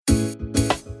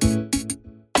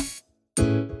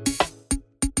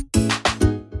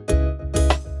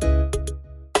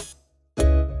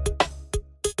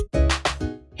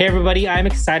Hey everybody, I'm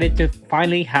excited to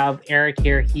finally have Eric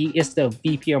here. He is the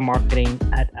VP of Marketing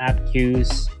at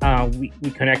Appcues.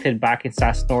 We connected back in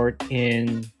SAS North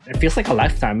in, it feels like a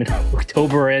lifetime, in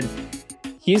October, and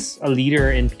he's a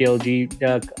leader in PLG.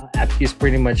 Appcues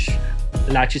pretty much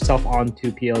latch itself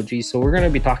onto PLG. So we're going to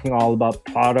be talking all about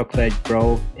product-led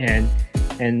growth and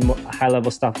high-level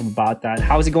stuff about that.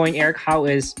 How's it going, Eric? How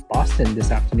is Boston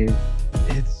this afternoon?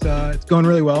 It's going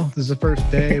really well. This is the first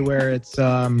day where it's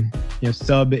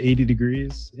sub 80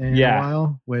 degrees in a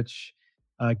while, which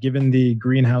given the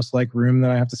greenhouse-like room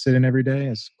that I have to sit in every day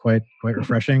is quite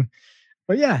refreshing.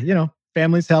 But yeah,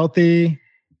 family's healthy.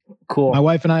 Cool. My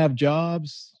wife and I have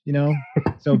jobs,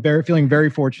 so feeling very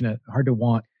fortunate. Hard to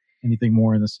want anything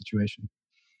more in this situation.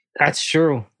 That's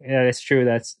true. Yeah, that's true.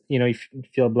 That's, you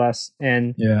feel blessed.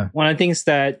 And one of the things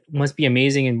that must be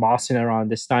amazing in Boston around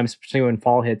this time, especially when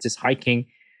fall hits, is hiking.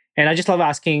 And I just love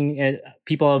asking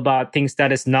people about things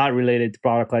that is not related to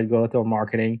product-led growth or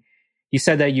marketing. You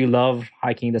said that you love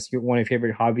hiking. That's one of your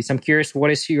favorite hobbies. I'm curious,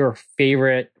 what is your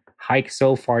favorite hike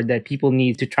so far that people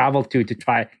need to travel to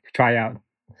try out?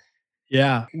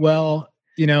 Yeah, well,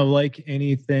 like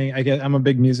anything, I'm a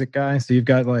big music guy. So you've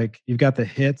got the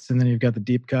hits and then you've got the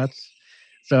deep cuts.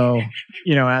 So,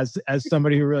 as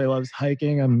somebody who really loves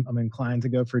hiking, I'm inclined to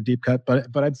go for a deep cut.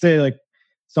 But I'd say like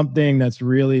something that's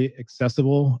really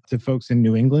accessible to folks in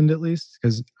New England, at least,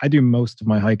 because I do most of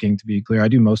my hiking, to be clear. I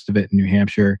do most of it in New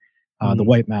Hampshire. The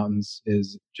White Mountains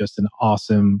is just an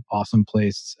awesome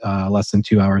place, less than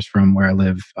 2 hours from where I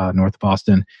live, north of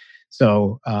Boston.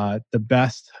 So the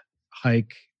best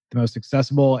hike, the most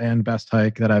accessible and best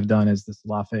hike that I've done is this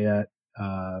Lafayette,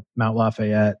 Mount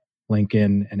Lafayette,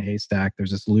 Lincoln, and Haystack.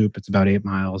 There's this loop. It's about 8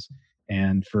 miles.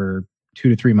 And for 2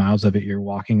 to 3 miles of it, you're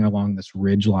walking along this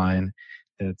ridge line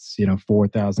that's,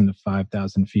 4,000 to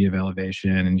 5,000 feet of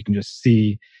elevation. And you can just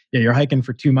see, you're hiking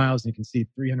for 2 miles and you can see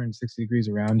 360 degrees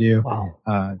around you.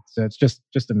 Wow. So it's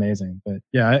just amazing. But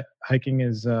hiking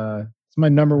is it's my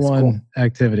number one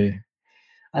activity.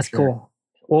 That's cool.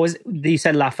 You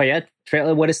said Lafayette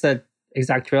Trail? What is the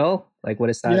exact trail? Like, what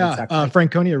is that? Yeah,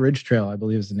 Franconia Ridge Trail, I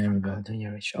believe is the name of it.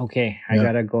 Franconia Ridge. Okay, I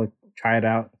gotta go try it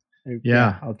out.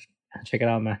 Yeah, I'll check it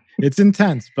out, man. It's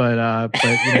intense, but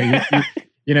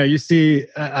you see,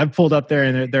 I've pulled up there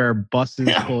and there are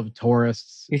buses full of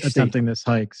tourists attempting this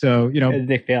hike. So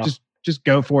they fail. Just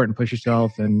go for it and push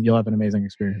yourself, and you'll have an amazing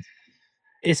experience.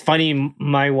 It's funny.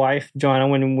 My wife Joanna,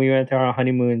 when we went on our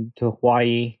honeymoon to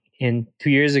Hawaii 2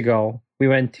 years ago, we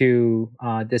went to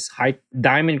this hike,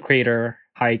 Diamond Crater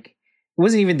hike. It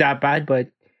wasn't even that bad,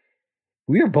 but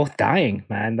we were both dying,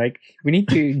 man. Like, we need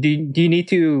to. Do you need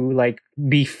to like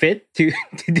be fit to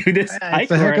do this hike?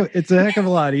 It's a heck of a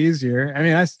lot easier. I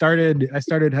mean, I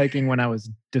started hiking when I was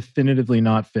definitively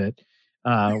not fit,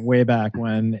 way back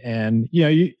when, and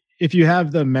if you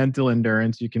have the mental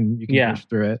endurance, you can push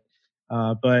through it.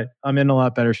 But I'm in a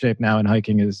lot better shape now, and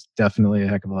hiking is definitely a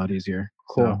heck of a lot easier.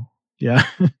 Cool. So, yeah.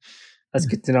 That's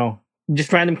good to know.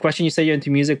 Just random question. You say you're into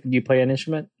music. Do you play an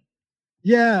instrument?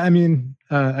 Yeah, I mean,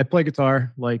 I play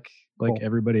guitar like cool.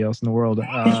 Everybody else in the world.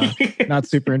 Not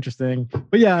super interesting,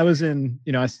 but yeah, I was in.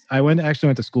 I went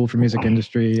to school for music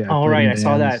industry. Oh right, I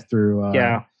saw that through.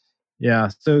 Yeah.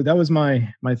 So that was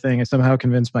my thing. I somehow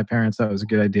convinced my parents that was a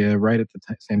good idea. Right at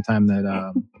the same time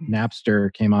that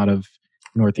Napster came out of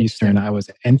Northeastern, I was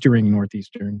entering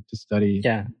Northeastern to study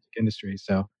music industry.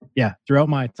 So yeah, throughout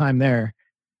my time there,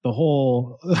 the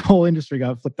whole industry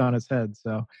got flipped on its head.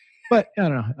 So, but I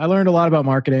don't know. I learned a lot about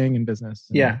marketing and business.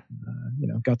 And,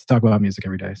 got to talk about music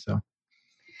every day. So,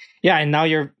 yeah, and now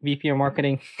you're VP of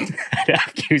Marketing at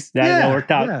Appcues. That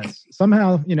worked out. Yeah.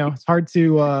 Somehow, it's hard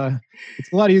to.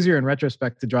 It's a lot easier in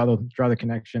retrospect to draw the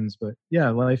connections. But yeah,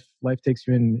 life takes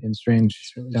you in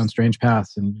strange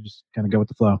paths, and you just kind of go with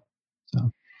the flow.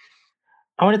 So,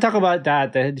 I want to talk about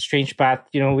that, the strange path.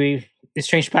 The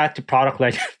strange path to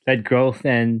product-led growth.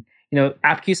 And,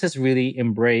 Appcues has really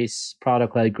embraced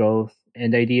product-led growth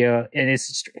and the idea. And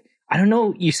I don't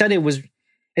know, you said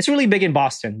it's really big in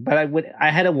Boston, but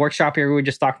I had a workshop here. We were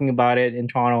just talking about it in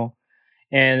Toronto.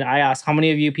 And I asked, how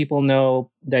many of you people know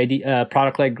the idea,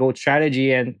 product-led growth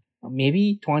strategy? And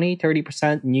maybe 20,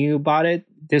 30% knew about it.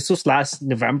 This was last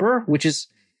November, which is,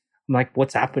 I'm like,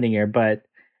 what's happening here? But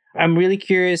I'm really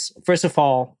curious, first of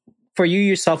all, for you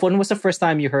yourself, when was the first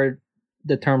time you heard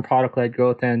the term product-led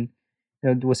growth, and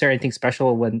was there anything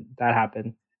special when that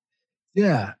happened?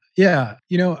 Yeah.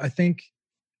 I think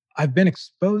I've been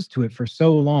exposed to it for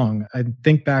so long. I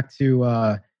think back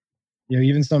to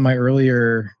even some of my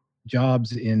earlier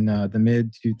jobs in the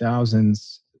mid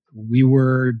 2000s. we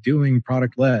were doing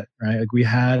product led, right? Like we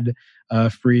had a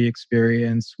free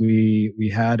experience.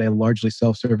 We had a largely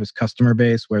self-service customer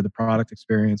base where the product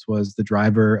experience was the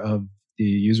driver of the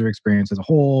user experience as a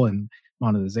whole and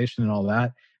monetization and all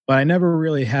that. But I never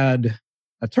really had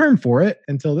a term for it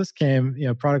until this came,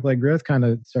 product led growth kind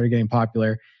of started getting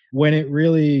popular. When it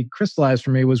really crystallized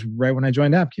for me was right when I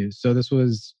joined Appcues. So this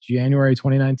was January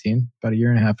 2019, about a year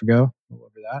and a half ago, over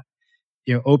that.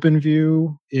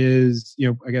 OpenView is,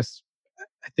 I guess,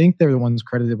 I think they're the ones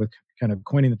credited with kind of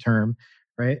coining the term,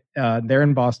 right? They're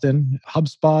in Boston.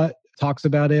 HubSpot talks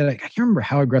about it. I can't remember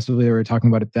how aggressively they were talking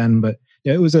about it then, but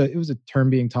it was a term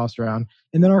being tossed around.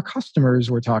 And then our customers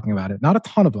were talking about it. Not a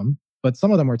ton of them, but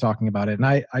some of them were talking about it. And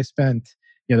I spent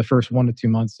the first 1 to 2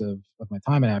 months of my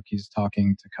time at Appcues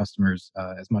talking to customers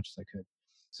as much as I could.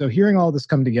 So hearing all this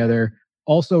come together,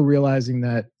 also realizing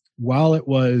that while it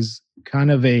was kind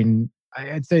of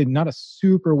I'd say not a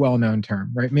super well-known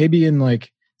term, right? Maybe in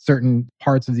like certain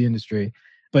parts of the industry,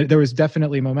 but there was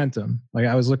definitely momentum. Like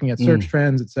I was looking at search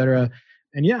trends, et cetera.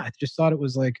 And yeah, I just thought it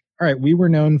was like, all right, we were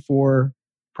known for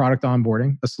product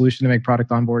onboarding, a solution to make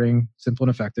product onboarding simple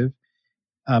and effective.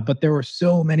 But there were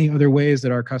so many other ways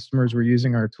that our customers were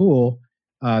using our tool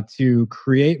to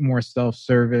create more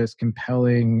self-service,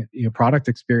 compelling product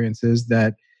experiences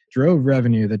that drove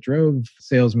revenue, that drove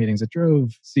sales meetings, that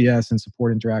drove CS and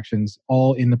support interactions,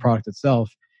 all in the product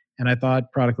itself. And I thought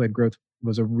product-led growth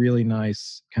was a really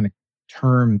nice kind of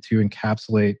term to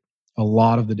encapsulate a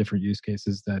lot of the different use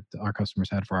cases that our customers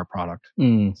had for our product.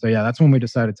 So yeah, that's when we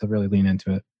decided to really lean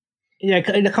into it. Yeah,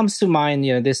 it comes to mind,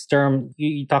 this term,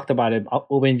 you talked about it,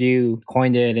 OpenView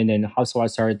coined it, and then HubSpot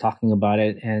started talking about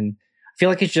it. And I feel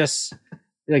like it's just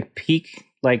like peak,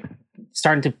 like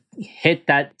starting to hit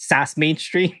that SaaS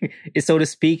mainstream, so to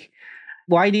speak.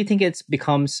 Why do you think it's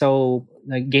become so,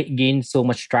 like, gained so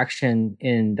much traction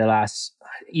in the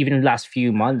last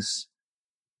few months?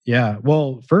 Yeah,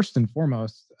 well, first and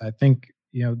foremost, I think,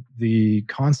 the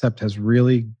concept has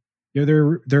really,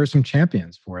 there are some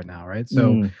champions for it now, right?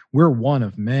 So we're one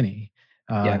of many.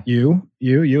 You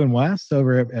and Wes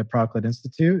over at Product Led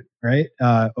Institute, right?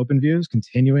 OpenView is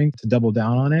continuing to double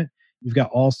down on it. You've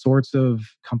got all sorts of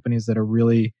companies that are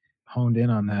really honed in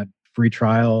on that free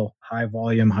trial, high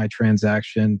volume, high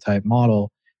transaction type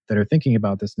model that are thinking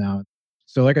about this now.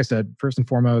 So like I said, first and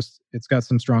foremost, it's got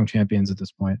some strong champions at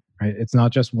this point, right? It's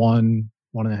not just one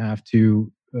and a half,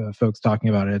 two folks talking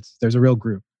about it. There's a real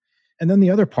group. And then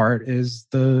the other part is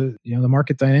the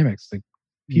market dynamics. Like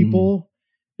people,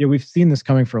 we've seen this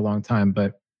coming for a long time,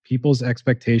 but people's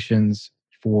expectations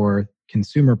for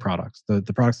consumer products,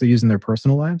 the products they use in their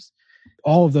personal lives,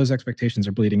 all of those expectations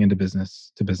are bleeding into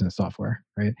business to business software,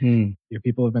 right?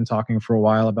 People have been talking for a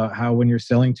while about how when you're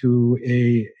selling to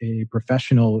a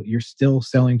professional, you're still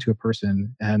selling to a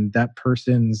person, and that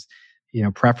person's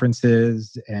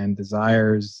preferences and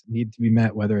desires need to be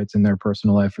met, whether it's in their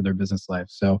personal life or their business life.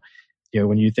 So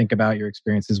when you think about your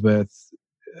experiences with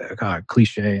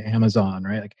cliche Amazon,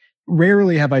 right? Like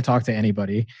rarely have I talked to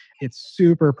anybody. It's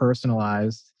super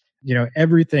personalized.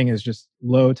 Everything is just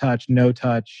low touch, no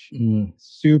touch,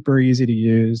 super easy to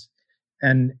use.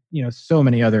 And, so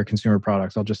many other consumer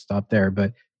products. I'll just stop there.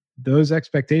 But those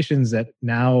expectations that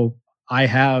now I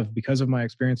have because of my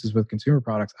experiences with consumer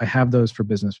products, I have those for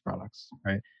business products,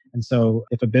 right? And so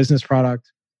if a business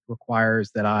product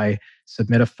requires that I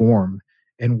submit a form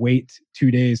and wait 2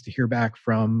 days to hear back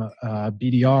from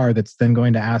BDR that's then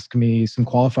going to ask me some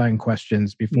qualifying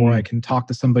questions before I can talk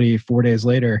to somebody 4 days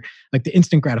later. Like the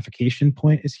instant gratification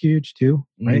point is huge too,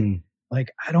 right?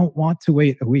 Like I don't want to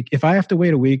wait a week. If I have to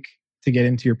wait a week to get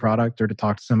into your product or to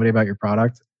talk to somebody about your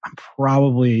product, I'm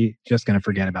probably just going to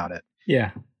forget about it.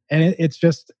 Yeah. And it's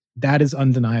just, that is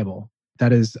undeniable.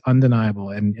 That is undeniable.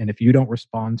 And if you don't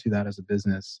respond to that as a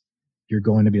business, you're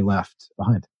going to be left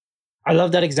behind. I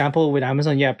love that example with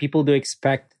Amazon. Yeah, people do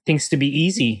expect things to be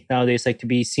easy nowadays, like to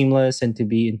be seamless and to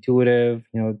be intuitive.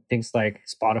 Things like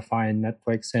Spotify and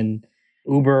Netflix and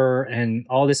Uber and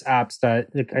all these apps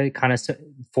that kind of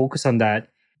focus on that.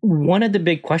 One of the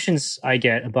big questions I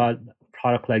get about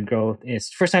product-led growth is,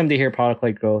 first time they hear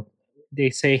product-led growth, they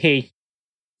say, hey,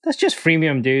 that's just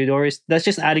freemium, dude, or that's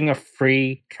just adding a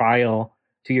free trial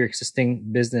to your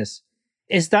existing business.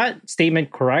 Is that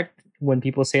statement correct when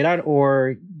people say that?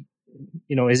 Or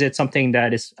is it something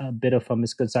that is a bit of a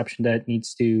misconception that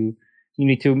you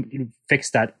need to fix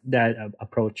that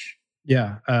approach?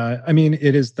 Yeah. I mean,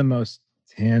 it is the most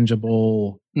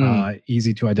tangible,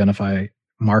 easy to identify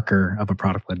marker of a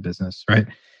product-led business, right?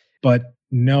 But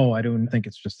No, I don't think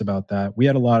it's just about that. We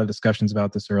had a lot of discussions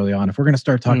about this early on. If we're going to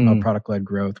start talking about product led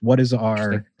growth, what is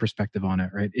our perspective on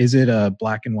it, right? Is it a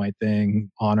black and white thing,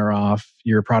 on or off?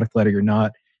 You're product led or you're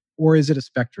not? Or is it a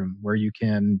spectrum where you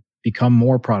can become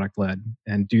more product led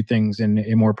and do things in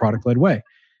a more product led way?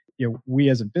 We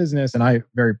as a business, and I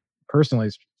very personally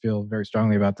feel very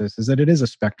strongly about this, is that it is a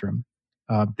spectrum.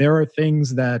 There are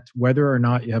things that whether or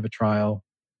not you have a trial,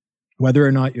 whether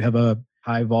or not you have a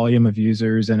high volume of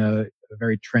users and a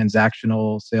very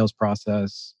transactional sales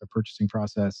process or purchasing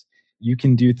process, you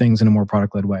can do things in a more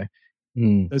product led way.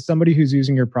 As somebody who's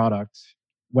using your product,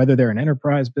 whether they're an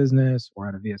enterprise business or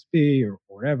at a VSB or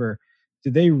whatever, do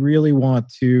they really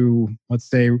want to, let's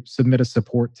say, submit a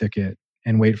support ticket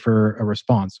and wait for a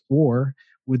response? Or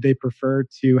would they prefer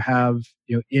to have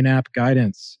in-app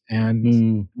guidance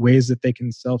and ways that they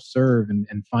can self-serve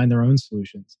and find their own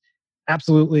solutions?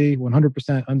 Absolutely,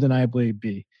 100%, undeniably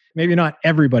B. Maybe not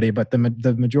everybody, but the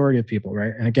majority of people,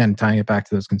 right? And again, tying it back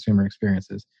to those consumer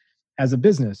experiences. As a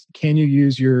business, can you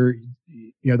use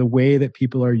the way that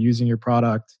people are using your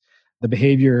product, the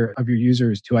behavior of your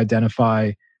users to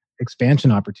identify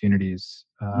expansion opportunities,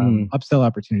 upsell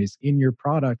opportunities in your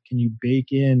product? Can you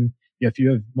bake in, if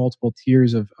you have multiple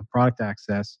tiers of product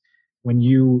access,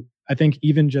 I think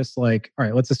even just like, all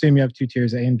right, let's assume you have two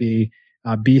tiers, A and B.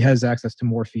 B has access to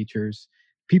more features.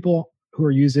 People who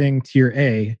are using tier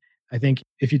A, I think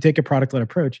if you take a product-led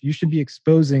approach, you should be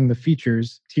exposing the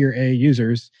features, tier A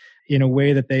users, in a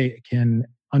way that they can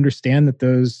understand that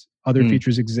those other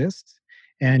features exist.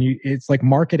 And it's like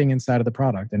marketing inside of the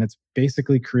product. And it's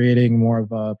basically creating more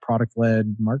of a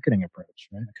product-led marketing approach,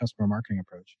 right? A customer marketing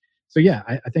approach. So yeah,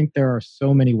 I think there are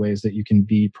so many ways that you can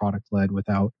be product-led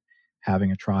without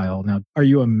having a trial. Now, are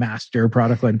you a master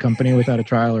product-led company without a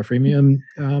trial or freemium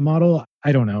model?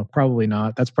 I don't know. Probably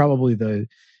not. That's probably the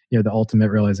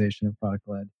ultimate realization of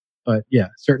product-led. But yeah,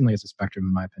 certainly it's a spectrum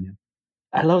in my opinion.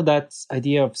 I love that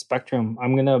idea of spectrum.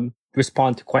 I'm gonna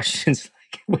respond to questions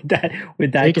with that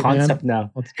concept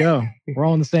now. Let's go. We're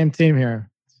all on the same team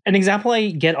here. An example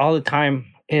I get all the time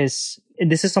is, and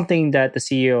this is something that the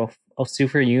CEO of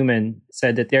Superhuman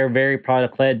said, that they're very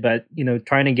product led, but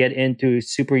trying to get into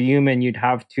Superhuman, you'd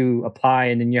have to apply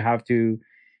and then you have to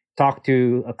talk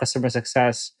to a customer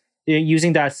success.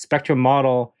 Using that spectrum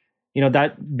model,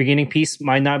 that beginning piece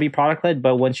might not be product led,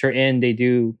 but once you're in, they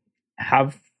do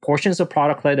have portions of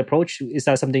product led approach. Is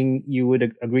that something you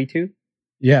would agree to?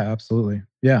 Yeah, absolutely.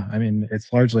 Yeah, I mean,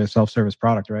 it's largely a self-service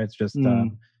product, right? It's just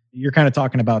you're kind of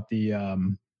talking about the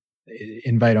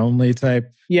invite only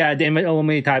type. Yeah, the invite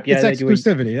only type. Yeah, it's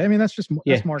exclusivity. I mean,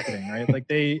 that's marketing, right? Like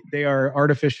they are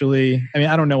artificially. I mean,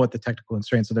 I don't know what the technical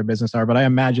constraints of their business are, but I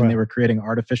imagine they were creating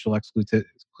artificial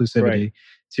exclusivity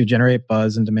to generate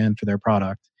buzz and demand for their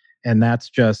product, and that's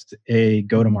just a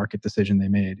go-to-market decision they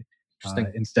made.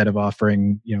 Instead of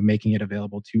offering, making it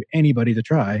available to anybody to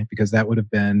try, because that would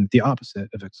have been the opposite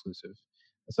of exclusive.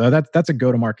 So that's a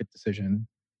go-to-market decision,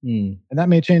 and that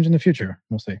may change in the future.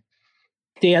 We'll see.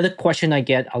 The other question I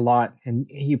get a lot, and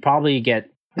you probably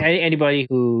get, anybody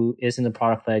who is in the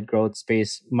product-led growth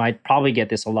space might probably get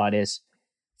this a lot, is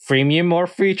freemium or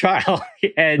free trial.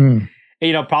 And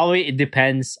probably it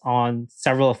depends on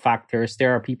several factors.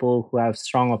 There are people who have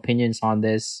strong opinions on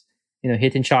this.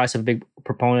 Hiten Shah is a big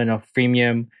proponent of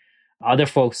freemium. Other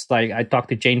folks, like I talked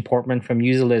to Jane Portman from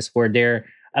Userlist, where they're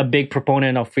a big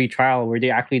proponent of free trial, where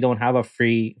they actually don't have a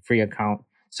free account.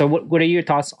 So what are your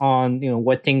thoughts on,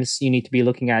 what things you need to be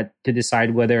looking at to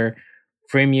decide whether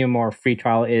freemium or free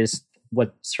trial is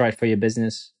what's right for your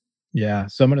business? Yeah.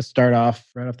 So I'm going to start off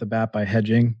right off the bat by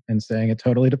hedging and saying it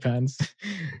totally depends.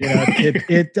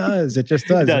 It does. It just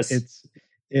does. It does.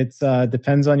 It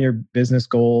depends on your business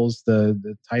goals,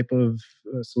 the type of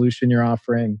solution you're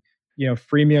offering.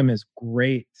 Freemium is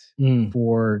great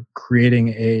for creating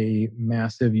a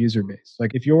massive user base.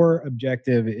 Like if your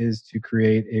objective is to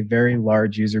create a very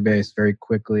large user base very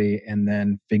quickly and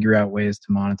then figure out ways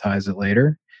to monetize it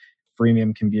later,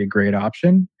 freemium can be a great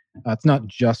option. It's not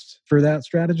just for that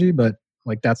strategy, but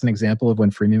like that's an example of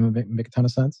when freemium would make a ton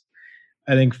of sense.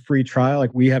 I think free trial,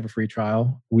 like we have a free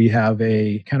trial. We have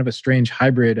a kind of a strange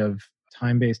hybrid of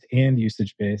time-based and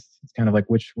usage-based. It's kind of like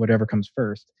whatever comes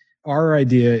first. Our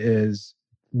idea is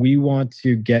we want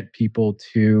to get people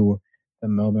to the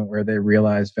moment where they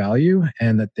realize value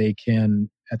and that they can,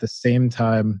 at the same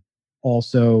time,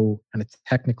 also kind of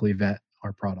technically vet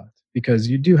our product, because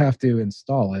you do have to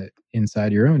install it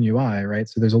inside your own UI, right?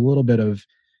 So there's a little bit of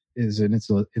an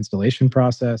installation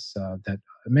process that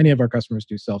many of our customers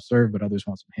do self-serve, but others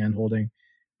want some hand-holding.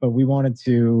 But we wanted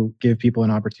to give people an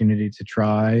opportunity to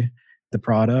try the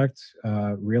product,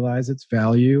 realize its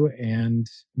value, and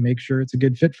make sure it's a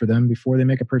good fit for them before they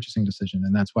make a purchasing decision.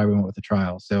 And that's why we went with the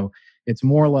trial. So it's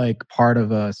more like part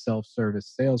of a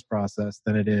self-service sales process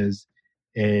than it is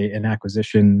an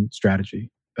acquisition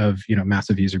strategy of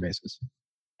massive user bases.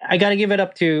 I gotta give it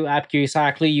up to AppQuious. I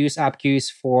actually use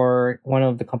AppQuious for one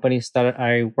of the companies that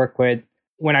I work with.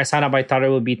 When I signed up, I thought it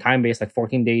would be time based, like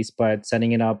 14 days, but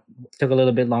setting it up took a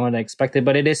little bit longer than I expected.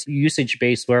 But it is usage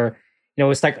based, where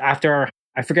it's like after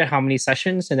I forget how many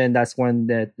sessions, and then that's when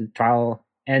the trial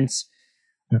ends.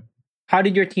 Yeah. How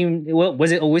did your team? Well,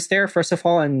 was it always there? First of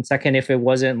all, and second, if it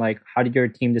wasn't, like, how did your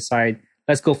team decide?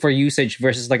 Let's go for usage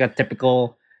versus like a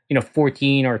typical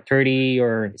 14 or 30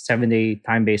 or 7-day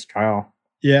time based trial.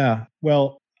 Yeah,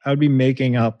 well, I would be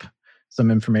making up some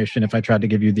information if I tried to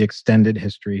give you the extended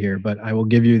history here, but I will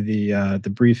give you the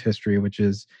brief history, which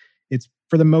is it's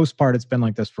for the most part it's been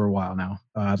like this for a while now,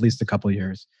 at least a couple of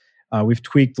years. We've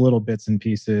tweaked little bits and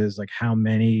pieces, like how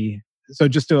many. So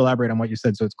just to elaborate on what you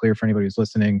said, so it's clear for anybody who's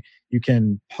listening, you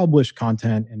can publish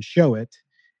content and show it,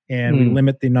 and we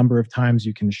limit the number of times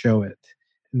you can show it.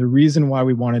 And the reason why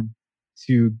we wanted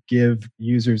to give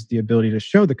users the ability to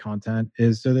show the content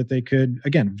is so that they could,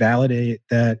 again, validate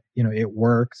that it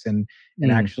works and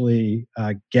actually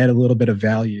get a little bit of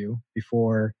value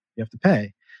before you have to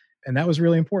pay. And that was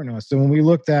really important to us. So when we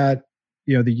looked at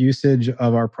the usage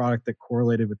of our product that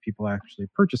correlated with people actually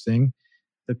purchasing,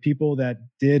 the people that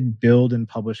did build and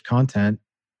publish content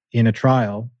in a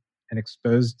trial and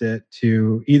exposed it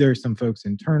to either some folks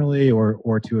internally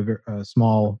or to a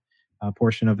small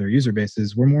portion of their user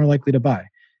bases were more likely to buy.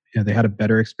 They had a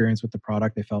better experience with the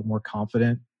product. They felt more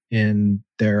confident in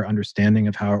their understanding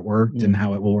of how it worked and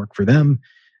how it will work for them.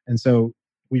 And so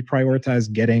we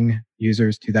prioritize getting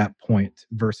users to that point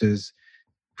versus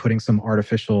putting some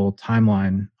artificial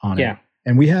timeline on it.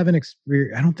 And we haven't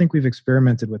I don't think we've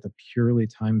experimented with a purely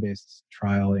time-based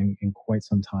trial in quite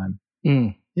some time.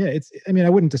 Yeah, I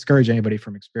wouldn't discourage anybody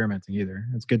from experimenting either.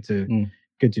 It's good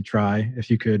to try. If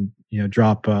you could,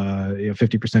 drop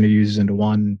 50% of users into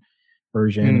one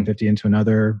version and 50 into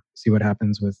another, see what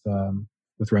happens with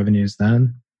revenues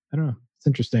then. I don't know. It's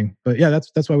interesting. But yeah,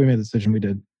 that's why we made the decision we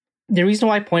did. The reason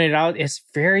why I pointed out is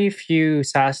very few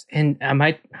SaaS, and I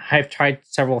might have tried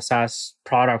several SaaS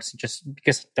products just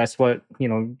because that's what,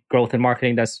 growth and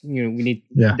marketing, that's, we need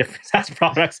different SaaS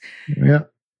products. Yeah.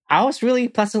 I was really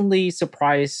pleasantly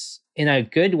surprised in a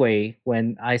good way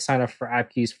when I signed up for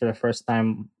AppQuious for the first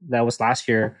time. That was last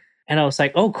year. And I was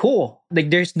like, oh, cool. Like,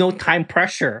 there's no time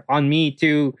pressure on me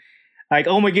to, like,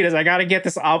 oh my goodness, I got to get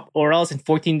this up or else in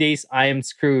 14 days I am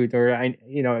screwed. Or,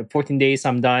 in 14 days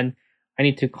I'm done. I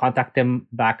need to contact them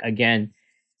back again.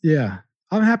 Yeah,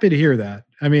 I'm happy to hear that.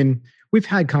 I mean, we've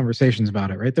had conversations about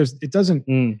it, right? It doesn't,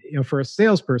 for a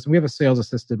salesperson, we have a sales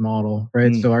assisted model,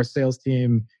 right? So our sales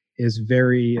team is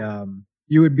very,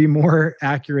 you would be more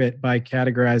accurate by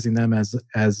categorizing them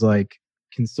as like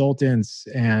consultants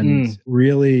and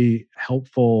really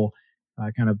helpful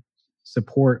kind of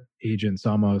support agents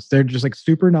almost. They're just like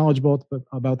super knowledgeable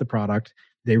about the product.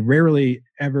 They rarely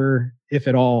ever, if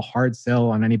at all, hard sell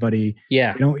on anybody.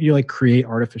 Yeah. You like create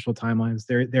artificial timelines.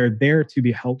 They're there to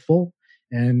be helpful.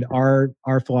 And our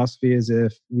philosophy is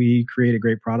if we create a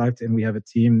great product and we have a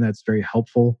team that's very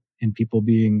helpful in people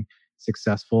being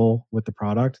successful with the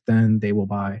product, then they will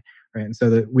buy. Right. And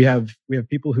so that we have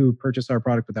people who purchase our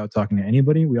product without talking to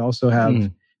anybody. We also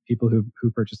have people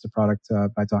who purchase the product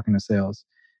by talking to sales.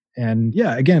 And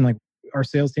yeah, again, like our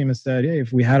sales team has said, hey,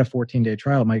 if we had a 14-day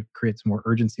trial, it might create some more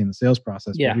urgency in the sales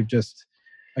process. Yeah. But we've just,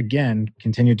 again,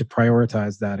 continued to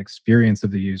prioritize that experience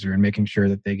of the user and making sure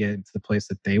that they get into the place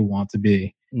that they want to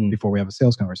be before we have a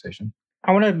sales conversation.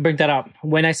 I want to bring that up.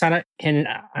 When I signed up, and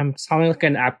I'm sounding like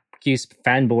an AppQuious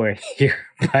fanboy here,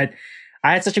 but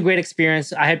I had such a great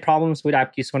experience. I had problems with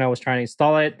AppQuious when I was trying to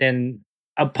install it. Then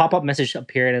a pop-up message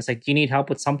appeared and it's like, do you need help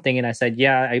with something? And I said,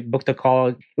 yeah. I booked a call.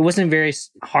 It wasn't very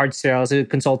hard sales. It was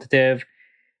consultative.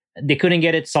 They couldn't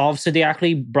get it solved. So they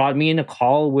actually brought me in a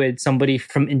call with somebody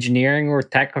from engineering or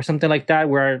tech or something like that,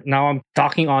 where now I'm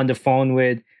talking on the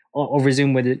phone over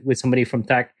Zoom with somebody from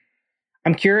tech.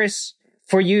 I'm curious,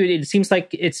 for you, it seems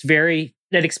like that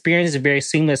experience is very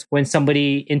seamless when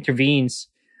somebody intervenes.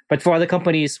 But for other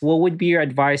companies, what would be your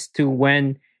advice to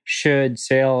when should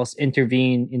sales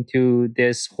intervene into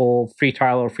this whole free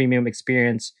trial or freemium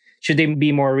experience? Should they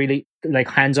be more really like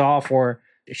hands off, or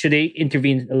should they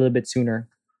intervene a little bit sooner?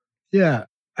 Yeah,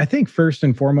 I think first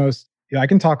and foremost, I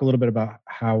can talk a little bit about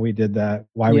how we did that,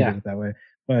 why we did it that way.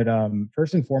 But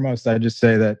first and foremost, I just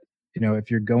say that,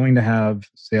 if you're going to have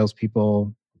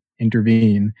salespeople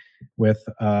intervene with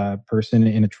a person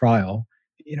in a trial,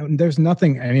 there's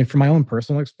nothing. I mean, from my own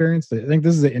personal experience, I think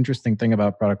this is the interesting thing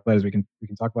about product led is we can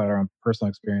talk about our own personal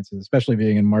experiences, especially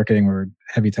being in marketing or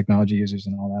heavy technology users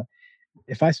and all that.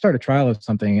 If I start a trial of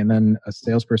something and then a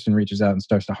salesperson reaches out and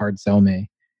starts to hard sell me,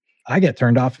 I get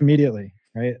turned off immediately,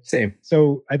 right? Same.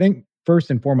 So I think first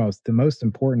and foremost, the most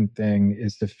important thing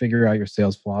is to figure out your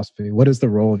sales philosophy. What is the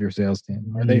role of your sales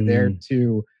team? Are they there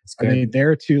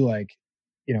to like,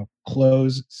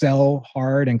 close, sell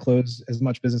hard and close as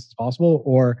much business as possible?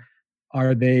 Or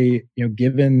are they,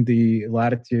 given the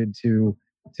latitude to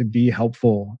be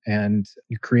helpful and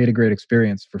create a great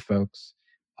experience for folks,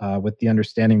 with the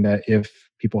understanding that if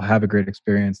people have a great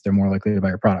experience, they're more likely to buy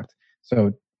your product.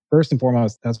 So first and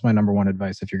foremost, that's my number one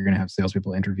advice if you're going to have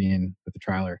salespeople intervene with the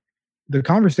trialer. The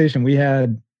conversation we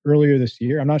had earlier this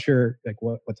year, I'm not sure like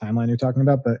what timeline you're talking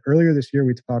about, but earlier this year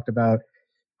we talked about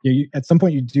at some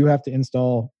point you do have to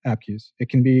install AppQs. It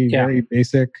can be very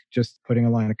basic, just putting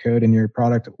a line of code in your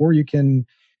product, or you can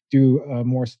do a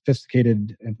more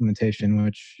sophisticated implementation,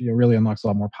 which really unlocks a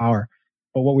lot more power.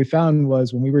 But what we found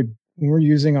was when we were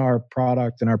using our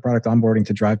product and our product onboarding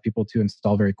to drive people to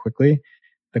install very quickly,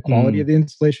 the quality of the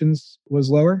installations was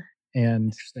lower,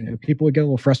 and people would get a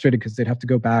little frustrated because they'd have to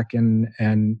go back and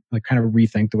like kind of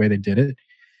rethink the way they did it.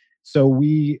 So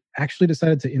we actually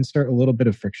decided to insert a little bit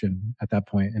of friction at that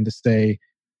point and to say,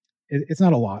 it's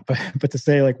not a lot, but to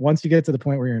say like once you get to the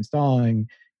point where you're installing,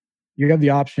 you have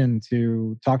the option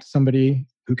to talk to somebody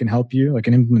who can help you, like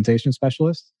an implementation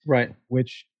specialist, right?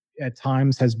 Which at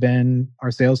times has been our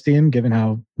sales team, given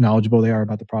how knowledgeable they are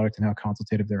about the product and how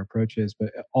consultative their approach is, but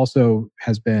also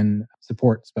has been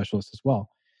support specialists as well.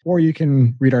 Or you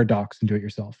can read our docs and do it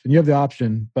yourself. And you have the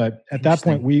option. But at that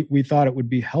point, we thought it would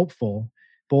be helpful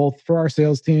both for our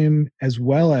sales team as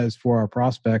well as for our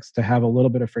prospects to have a little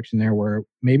bit of friction there where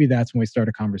maybe that's when we start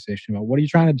a conversation about what are you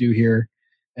trying to do here?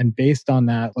 And based on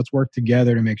that, let's work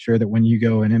together to make sure that when you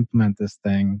go and implement this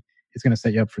thing, it's going to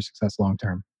set you up for success long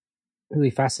term. Really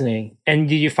fascinating. And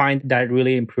did you find that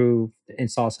really improved the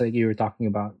installs that you were talking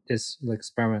about, this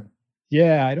experiment?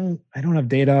 Yeah, I don't have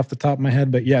data off the top of my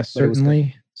head, but yes,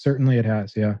 certainly it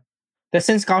has. Yeah. That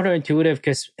sounds counterintuitive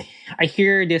because I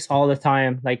hear this all the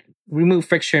time, like remove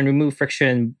friction.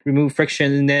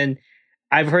 And then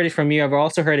I've heard it from you. I've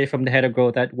also heard it from the head of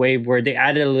growth at Wave where they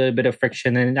added a little bit of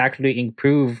friction and actually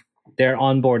improve their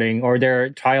onboarding or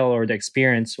their trial or the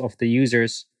experience of the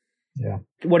users. Yeah.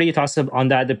 What are your thoughts on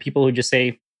that? The people who just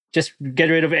say, just get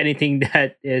rid of anything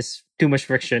that is too much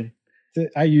friction.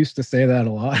 I used to say that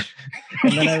a lot.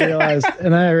 And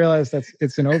then I realized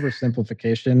it's an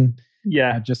oversimplification.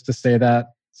 Yeah. Just to say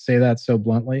that so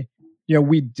bluntly.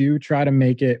 We do try to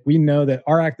make it, we know that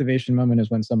our activation moment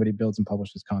is when somebody builds and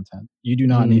publishes content. You do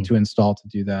not need to install to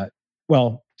do that.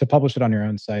 Well, to publish it on your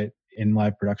own site in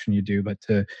live production, you do, but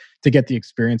to get the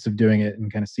experience of doing it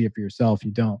and kind of see it for yourself,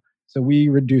 you don't. So we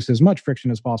reduce as much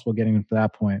friction as possible getting them to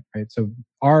that point, right? So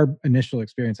our initial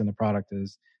experience in the product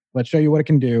is, let's show you what it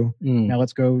can do. Now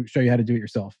let's go show you how to do it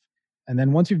yourself. And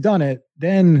then once you've done it,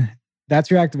 then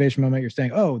that's your activation moment. You're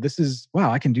saying, oh,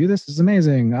 wow, I can do this. This is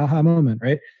amazing. Aha moment,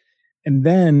 right? And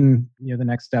then, the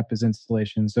next step is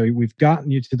installation. So we've gotten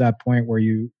you to that point where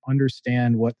you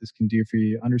understand what this can do for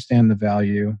you, understand the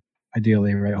value,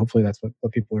 ideally, right? Hopefully that's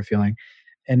what people are feeling.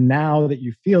 And now that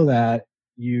you feel that,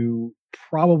 you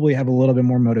probably have a little bit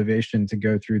more motivation to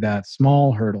go through that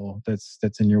small hurdle that's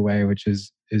in your way, which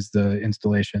is the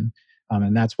installation.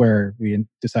 And that's where we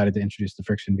decided to introduce the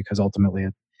friction because ultimately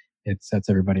it sets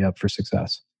everybody up for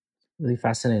success. Really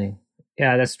fascinating.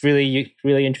 Yeah, that's really,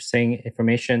 really interesting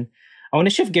information. I want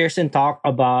to shift gears and talk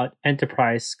about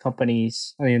enterprise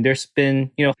companies. I mean, there's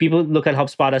been, people look at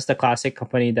HubSpot as the classic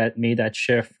company that made that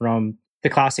shift from the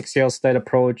classic sales-led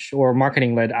approach or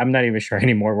marketing-led. I'm not even sure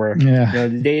anymore where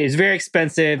it's very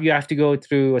expensive. You have to go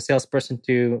through a salesperson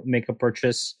to make a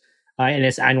purchase in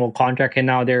its annual contract. And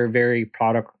now they're very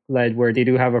product-led where they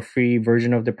do have a free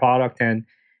version of the product and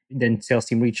then sales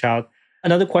team reach out.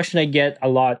 Another question I get a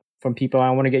lot from people, I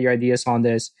want to get your ideas on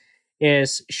this,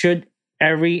 is should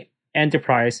every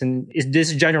enterprise, and is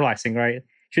this generalizing, right?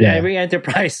 Should every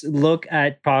enterprise look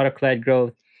at product-led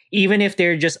growth, even if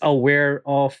they're just aware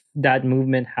of that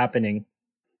movement happening?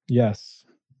 Yes,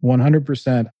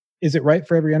 100%. Is it right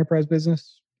for every enterprise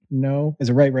business? No. Is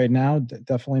it right now?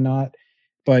 Definitely not.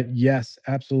 But yes,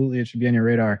 absolutely, it should be on your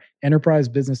radar. Enterprise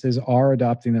businesses are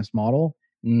adopting this model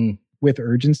with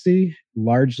urgency,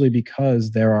 largely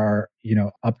because there are,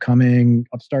 upcoming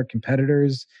upstart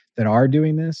competitors that are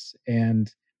doing this.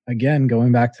 And again,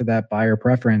 going back to that buyer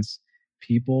preference,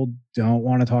 people don't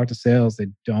want to talk to sales. They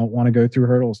don't want to go through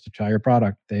hurdles to try your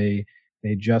product. They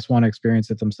They just want to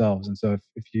experience it themselves. And so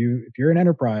if you're an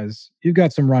enterprise, you've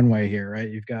got some runway here, right?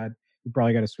 You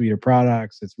probably got a suite of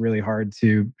products. It's really hard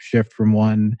to shift from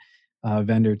one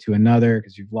vendor to another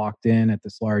because you've locked in at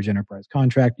this large enterprise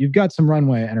contract. You've got some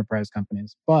runway, enterprise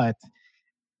companies, but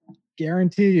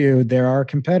guarantee you there are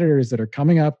competitors that are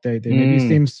coming up. They maybe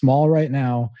seem small right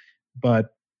now, but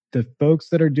the folks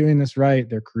that are doing this right,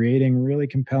 they're creating really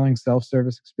compelling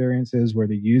self-service experiences where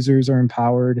the users are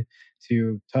empowered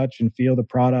to touch and feel the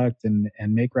product and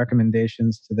make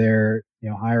recommendations to their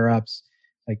higher ups.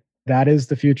 Like that is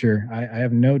the future. I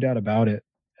have no doubt about it.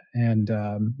 And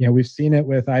we've seen it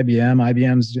with IBM.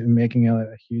 IBM's making a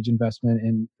huge investment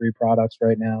in free products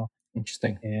right now.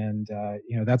 Interesting. And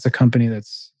that's a company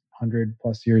that's 100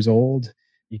 plus years old.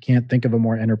 You can't think of a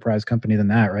more enterprise company than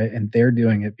that, right? And they're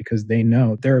doing it because they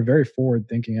know they're a very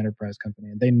forward-thinking enterprise company,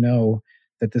 and they know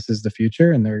that this is the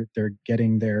future, and they're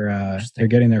getting their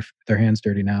hands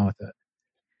dirty now with it.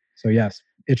 So yes,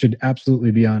 it should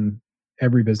absolutely be on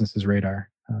every business's radar.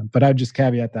 But I'd just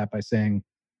caveat that by saying,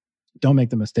 don't make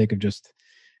the mistake of just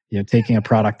taking a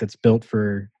product that's built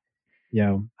for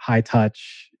high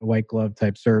touch, white glove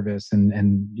type service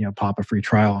and pop a free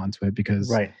trial onto it, because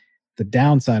right. The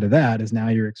downside of that is now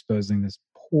you're exposing this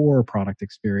poor product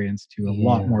experience to a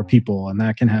lot more people, and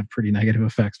that can have pretty negative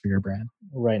effects for your brand.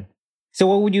 Right. So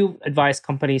what would you advise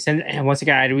companies? And once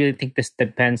again, I really think this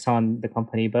depends on the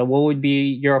company, but what would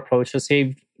be your approach? Let's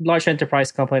say large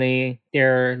enterprise company,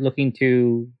 they're looking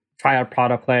to try out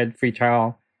product-led free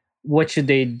trial. What should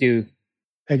they do?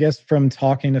 I guess from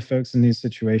talking to folks in these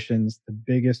situations, the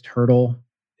biggest hurdle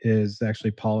is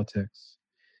actually politics.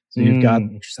 So you've got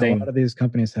a lot of these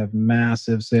companies have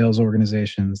massive sales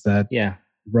organizations that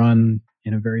run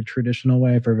in a very traditional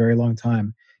way for a very long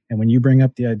time. And when you bring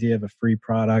up the idea of a free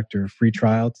product or a free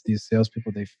trial to these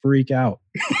salespeople, they freak out.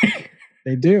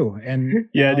 They do. And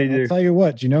they do. I'll tell you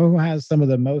what, do you know who has some of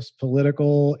the most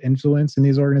political influence in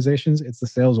these organizations? It's the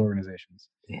sales organizations.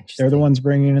 They're the ones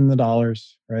bringing in the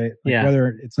dollars, right?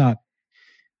 Whether it's not,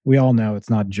 we all know it's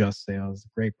not just sales,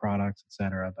 great products, et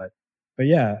cetera, but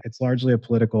yeah, it's largely a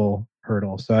political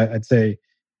hurdle. So I'd say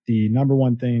the number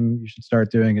one thing you should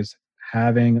start doing is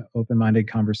having open-minded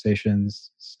conversations,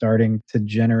 starting to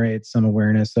generate some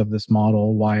awareness of this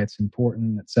model, why it's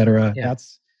important, et cetera.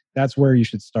 That's where you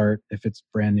should start if it's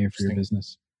brand new for your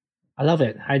business. I love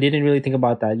it. I didn't really think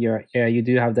about that. You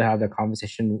do have to have the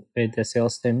conversation with the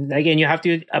sales team. Again, you have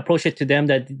to approach it to them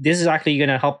that this is actually going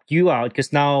to help you out,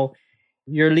 because now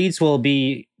your leads will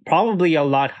be probably a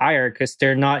lot higher because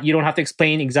you don't have to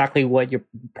explain exactly what your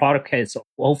product is.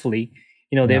 Hopefully,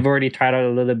 they've already tried out a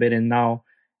little bit, and now,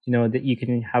 that you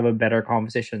can have a better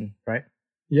conversation, right?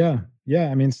 Yeah.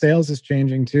 I mean, sales is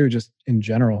changing too, just in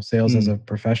general, sales as a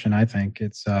profession. I think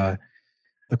it's the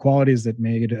qualities that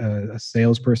made a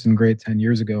salesperson great 10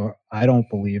 years ago, I don't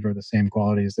believe are the same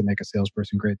qualities that make a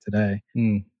salesperson great today.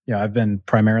 I've been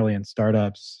primarily in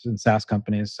startups and SaaS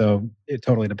companies, so it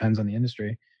totally depends on the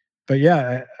industry. But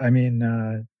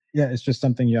it's just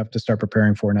something you have to start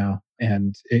preparing for now.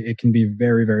 And it can be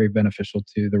very, very beneficial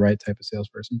to the right type of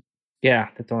salesperson. Yeah,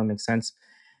 that totally makes sense.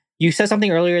 You said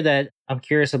something earlier that I'm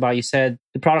curious about. You said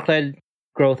the product-led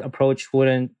growth approach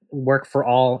wouldn't work for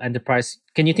all enterprise.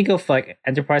 Can you think of like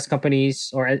enterprise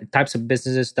companies or types of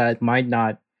businesses that might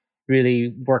not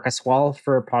really work as well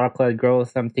for product-led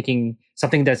growth? I'm thinking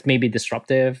something that's maybe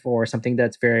disruptive or something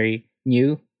that's very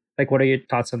new. Like, what are your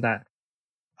thoughts on that?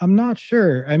 I'm not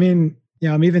sure. I mean,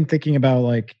 I'm even thinking about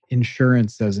like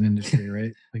insurance as an industry,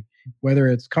 right? Like whether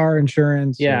it's car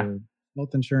insurance or health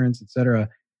insurance, et cetera,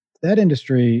 that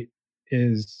industry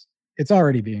it's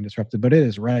already being disrupted, but it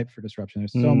is ripe for disruption.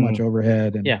 There's so much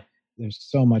overhead and there's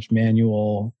so much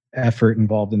manual effort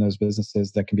involved in those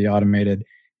businesses that can be automated.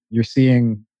 You're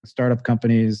seeing startup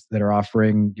companies that are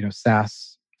offering,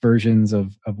 SaaS versions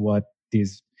of what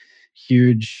these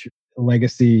huge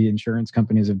legacy insurance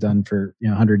companies have done for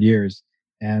 100 years,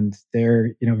 and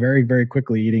they're very, very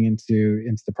quickly eating into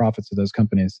the profits of those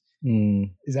companies.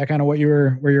 Is that kind of where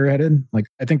you're headed? Like,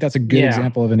 I think that's a good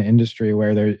example of an industry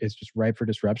where it's just ripe for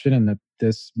disruption, and that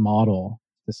this model,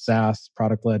 the SaaS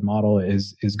product-led model,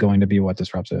 is going to be what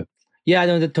disrupts it. Yeah,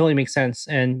 no, that totally makes sense.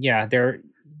 And there are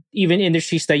even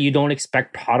industries that you don't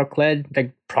expect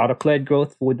product-led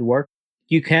growth would work.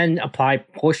 You can apply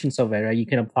portions of it, right? You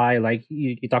can apply, like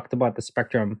you talked about the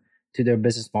spectrum to their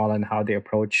business model and how they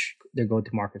approach their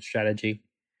go-to-market strategy.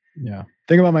 Yeah.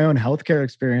 Think about my own healthcare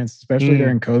experience, especially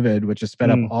during COVID, which has sped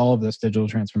up all of this digital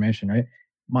transformation, right?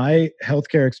 My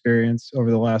healthcare experience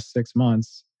over the last 6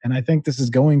 months, and I think this is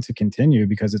going to continue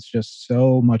because it's just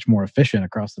so much more efficient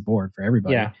across the board for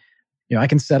everybody. I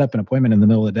can set up an appointment in the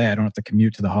middle of the day. I don't have to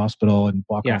commute to the hospital and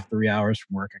block Yeah. off 3 hours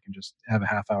from work. I can just have a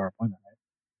half-hour appointment.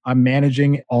 Right? I'm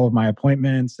managing all of my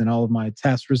appointments and all of my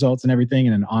test results and everything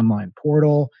in an online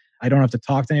portal. I don't have to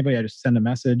talk to anybody. I just send a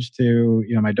message to,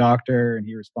 my doctor and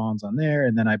he responds on there.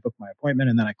 And then I book my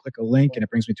appointment and then I click a link and it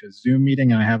brings me to a Zoom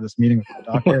meeting and I have this meeting with my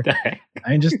doctor. What the heck?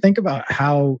 I mean, just think about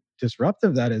how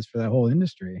disruptive that is for that whole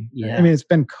industry. Yeah. I mean, it's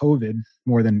been COVID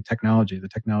more than technology. The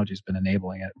technology has been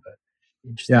enabling it. But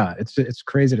yeah, it's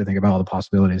crazy to think about all the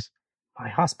possibilities. My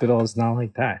hospital is not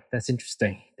like that. That's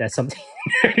interesting. That's something.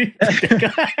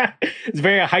 It's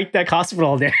very a high-tech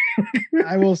hospital there.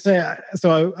 I will say,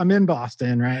 so I'm in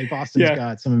Boston, right? Boston's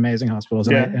got some amazing hospitals,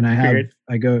 and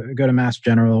I go to Mass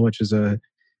General, which is a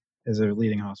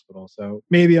leading hospital. So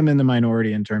maybe I'm in the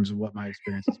minority in terms of what my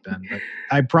experience has been. But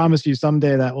I promise you,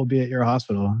 someday that will be at your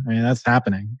hospital. I mean, that's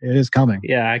happening. It is coming.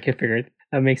 Yeah, I can figure it.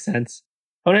 That makes sense.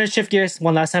 I want to shift gears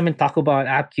one last time and talk about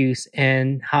Appcues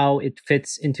and how it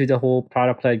fits into the whole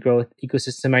product-led growth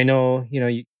ecosystem. I know,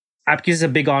 Appcues is a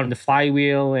big on the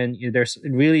flywheel, and there's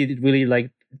really like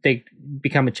they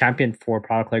become a champion for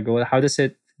product-led growth. How does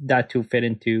that to fit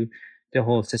into the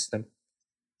whole system?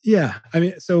 Yeah, I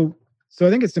mean, so I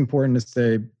think it's important to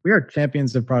say we are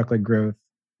champions of product-led growth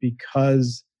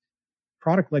because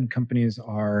product-led companies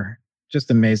are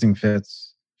just amazing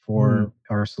fits for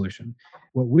our solution.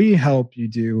 What we help you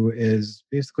do is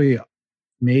basically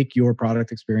make your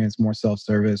product experience more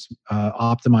self-service,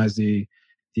 optimize the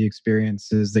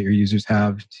experiences that your users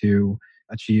have to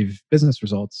achieve business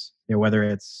results. Whether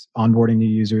it's onboarding new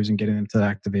users and getting them to the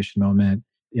activation moment.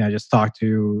 I just talked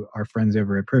to our friends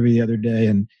over at Privy the other day,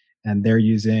 and they're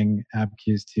using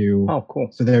Appcues to. Oh, cool!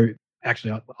 So they're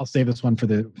actually, I'll save this one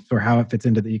for how it fits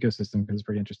into the ecosystem because it's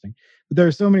pretty interesting. But there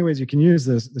are so many ways you can use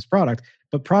this product.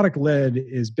 But product led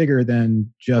is bigger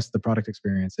than just the product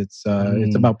experience. It's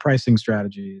about pricing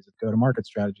strategies, go to market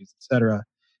strategies, etc.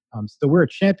 So we're a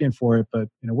champion for it, but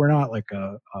we're not like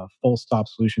a full stop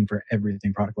solution for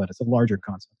everything product led. It's a larger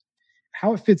concept.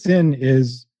 How it fits in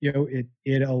is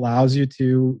it allows you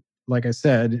to, like I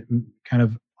said, kind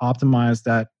of optimize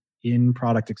that in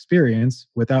product experience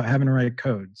without having to write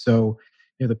code. So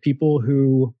the people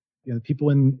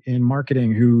in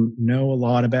marketing who know a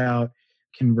lot about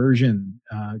conversion,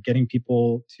 getting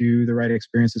people to the right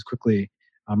experiences quickly,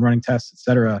 running tests,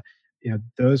 etc.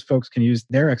 Those folks can use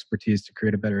their expertise to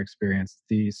create a better experience.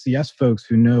 The CS folks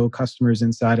who know customers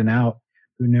inside and out,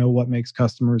 who know what makes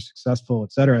customers successful,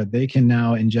 etc., they can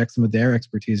now inject some of their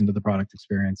expertise into the product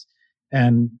experience.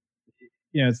 And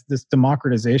it's this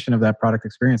democratization of that product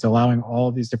experience, allowing all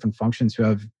of these different functions who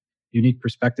have unique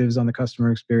perspectives on the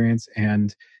customer experience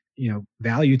and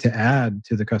value to add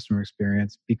to the customer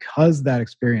experience. Because that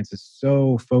experience is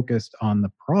so focused on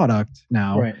the product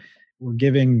now, right. We're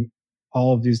giving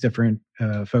all of these different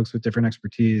folks with different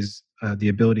expertise the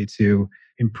ability to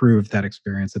improve that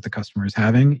experience that the customer is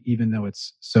having, even though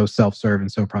it's so self-serve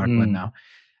and so product-led now.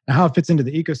 Now, how it fits into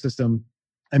the ecosystem,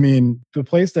 I mean, the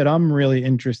place that I'm really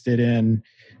interested in,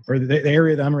 or the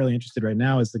area that I'm really interested right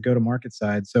now, is the go-to-market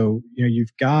side. So,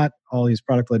 you've got all these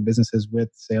product-led businesses with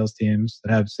sales teams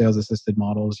that have sales-assisted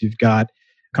models. You've got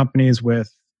companies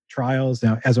with trials.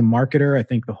 Now, as a marketer, I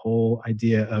think the whole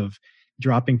idea of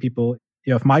dropping people,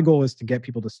 if my goal is to get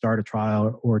people to start a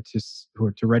trial or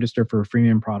to register for a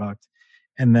freemium product,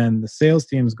 and then the sales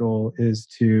team's goal is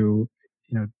to,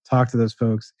 talk to those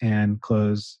folks and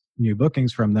close new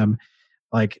bookings from them.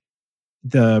 Like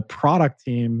the product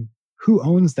team, who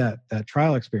owns that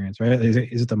trial experience, right?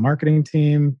 Is it the marketing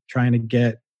team trying to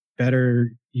get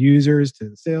better users to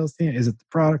the sales team? Is it the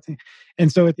product team?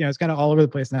 And so it's kind of all over the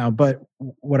place now. But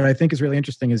what I think is really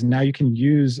interesting is now you can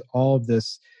use all of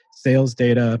this sales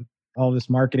data, all of this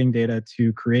marketing data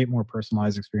to create more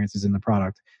personalized experiences in the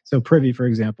product. So Privy, for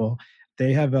example,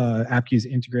 they have Appcues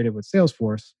integrated with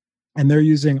Salesforce. And they're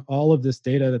using all of this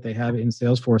data that they have in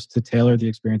Salesforce to tailor the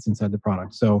experience inside the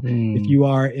product. So if you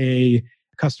are a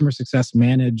customer success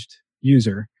managed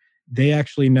user, they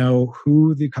actually know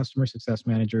who the customer success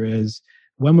manager is,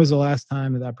 when was the last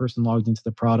time that person logged into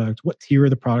the product, what tier of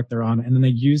the product they're on, and then they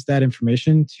use that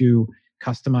information to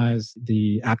customize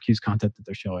the Appcues content that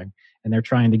they're showing. And they're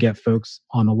trying to get folks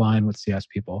on the line with CS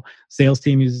people. Sales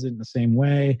team uses it in the same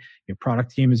way. Your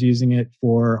product team is using it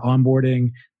for onboarding.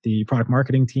 The product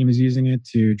marketing team is using it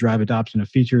to drive adoption of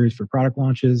features for product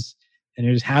launches. And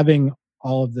you're just having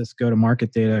all of this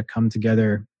go-to-market data come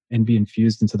together and be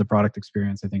infused into the product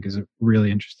experience, I think is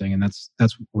really interesting. And that's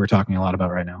what we're talking a lot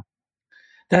about right now.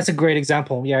 That's a great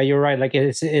example. Yeah, you're right. Like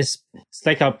it's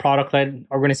like a product-led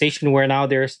organization where now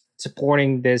they're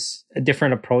supporting a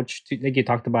different approach to, like you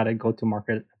talked about, a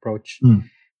go-to-market approach.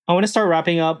 I want to start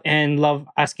wrapping up and love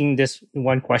asking this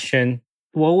one question.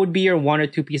 What would be your one or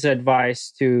two piece of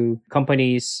advice to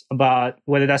companies about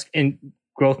whether that's in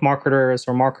growth marketers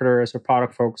or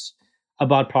product folks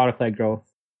about product-led growth?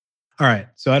 All right.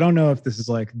 So I don't know if this is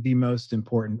like the most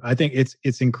important. I think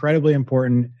it's incredibly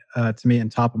important to me and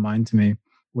top of mind to me,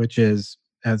 which is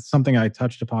as something I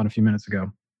touched upon a few minutes ago.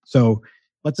 So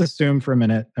let's assume for a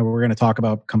minute that we're going to talk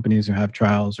about companies who have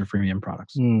trials or freemium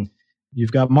products.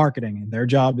 You've got marketing, and their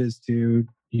job is to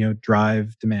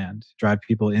drive demand, drive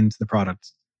people into the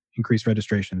product, increase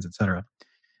registrations, etc.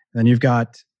 Then you've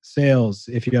got sales.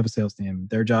 If you have a sales team,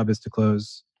 their job is to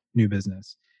close new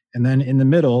business. And then in the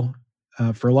middle,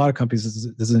 for a lot of companies,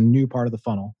 this is a new part of the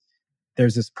funnel.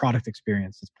 There's this product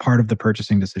experience. It's part of the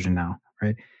purchasing decision now,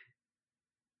 right?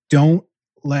 Don't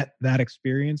let that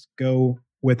experience go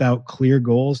without clear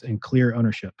goals and clear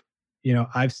ownership.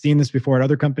 I've seen this before at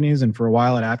other companies, and for a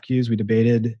while at AppCues, we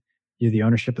debated the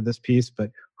ownership of this piece, but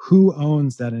who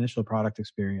owns that initial product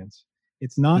experience?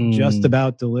 It's not just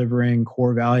about delivering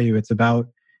core value. It's about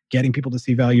getting people to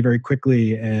see value very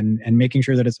quickly and making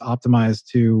sure that it's optimized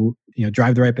to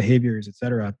drive the right behaviors, et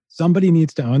cetera. Somebody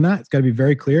needs to own that. It's got to be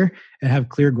very clear and have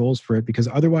clear goals for it, because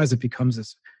otherwise it becomes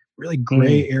this really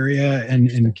gray area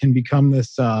and can become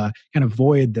this kind of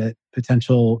void that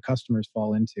potential customers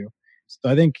fall into. So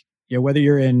I think whether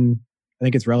you're in, I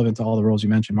think it's relevant to all the roles you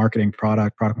mentioned: marketing,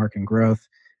 product marketing, growth.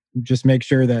 Just make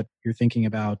sure that you're thinking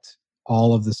about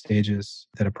all of the stages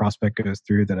that a prospect goes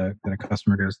through, that a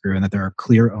customer goes through, and that there are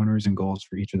clear owners and goals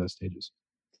for each of those stages.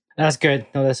 That's good.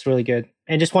 No, that's really good.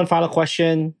 And just one final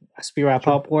question as we wrap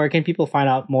up. Where can people find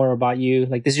out more about you?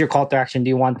 Like, this is your call to action. Do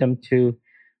you want them to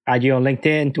add you on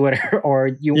LinkedIn, Twitter,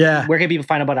 or where can people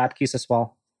find out about AppCues as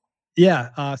well? Yeah.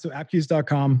 So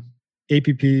appcues.com,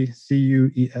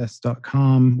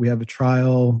 appcues.com. We have a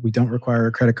trial. We don't require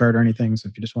a credit card or anything. So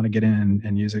if you just want to get in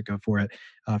and use it, go for it.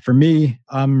 For me,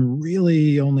 I'm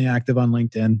really only active on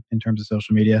LinkedIn in terms of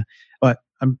social media, but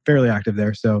I'm fairly active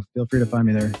there. So feel free to find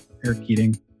me there. Eric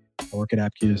Keating. I work at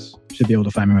AppCues. Should be able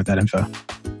to find me with that info.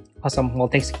 Awesome. Well,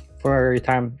 thanks for your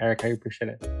time, Eric. I appreciate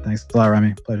it. Thanks a lot,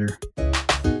 Rami. Pleasure.